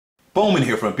BWOne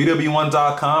here from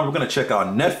BWOne.com. We're going to check out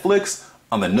Netflix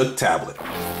on the Nook Tablet.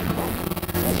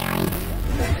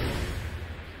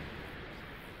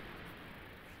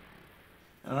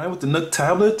 Alright, with the Nook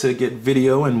Tablet, to get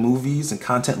video and movies and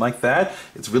content like that,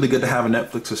 it's really good to have a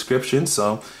Netflix subscription.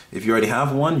 So if you already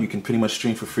have one, you can pretty much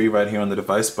stream for free right here on the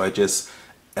device by just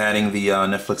adding the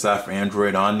Netflix app for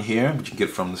Android on here, which you can get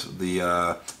from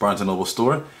the Barnes & Noble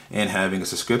store, and having a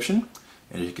subscription.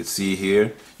 And you can see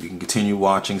here, you can continue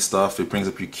watching stuff. It brings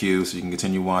up your queue, so you can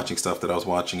continue watching stuff that I was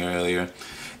watching earlier.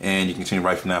 And you can continue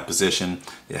right from that position.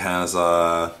 It has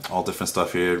all different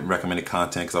stuff here, recommended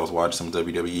content, because I was watching some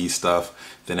WWE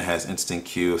stuff. Then it has instant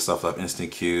queue, stuff like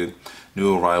instant queue,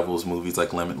 new arrivals, movies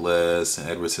like Limitless,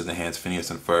 Edward Scissorhands, Phineas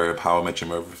and Ferb, How I Met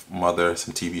Your Mother,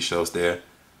 some TV shows there.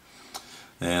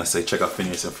 And say check out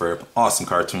Phineas and Ferb, awesome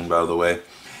cartoon by the way.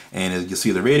 And you'll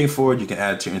see the rating for it. You can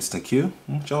add it to your instant queue,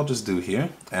 which I'll just do here.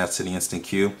 Add to the instant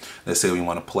queue. Let's say we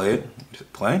want to play it.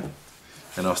 Play. And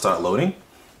it'll start loading.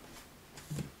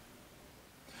 You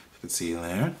can see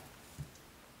there.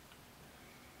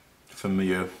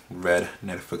 Familiar red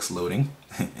Netflix loading.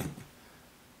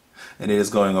 And it is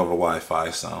going over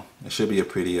Wi-Fi, so it should be a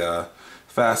pretty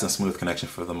fast and smooth connection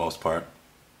for the most part.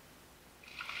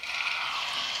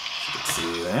 You can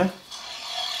see there.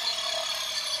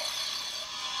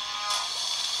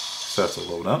 Starts to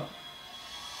load up.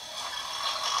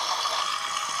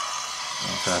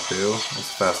 Tap here.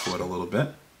 Let's fast forward a little bit.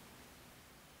 You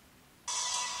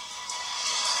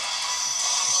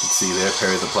can see there,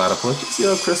 Perry the Platypus. You can see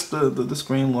how crisp the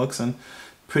screen looks, and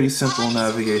pretty simple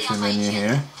navigation menu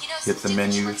here. Hit the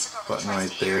menu button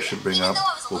right there. Should bring up.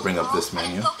 We'll bring up this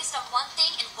menu. You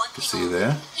can see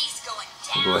there.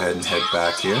 We'll go ahead and head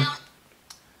back here,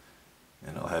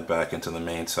 and I'll head back into the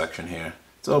main section here.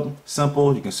 So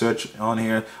simple, you can search on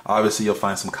here. Obviously you'll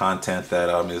find some content that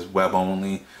is web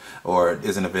only or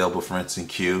isn't available for instant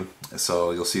queue.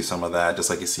 So you'll see some of that just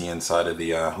like you see inside of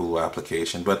the Hulu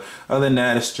application. But other than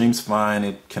that, it streams fine,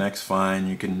 it connects fine.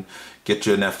 You can get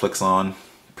your Netflix on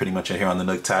pretty much here on the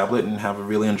Nook Tablet and have a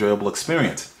really enjoyable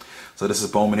experience. So this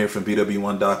is BWOne here from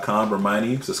BWOne.com.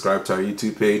 Reminding you, subscribe to our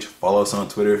YouTube page, follow us on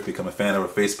Twitter, become a fan of our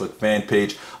Facebook fan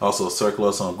page, also circle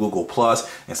us on Google+,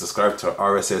 and subscribe to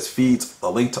our RSS feeds.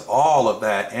 A link to all of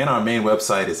that and our main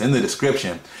website is in the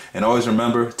description. And always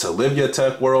remember to live your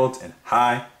tech world in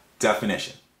high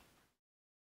definition.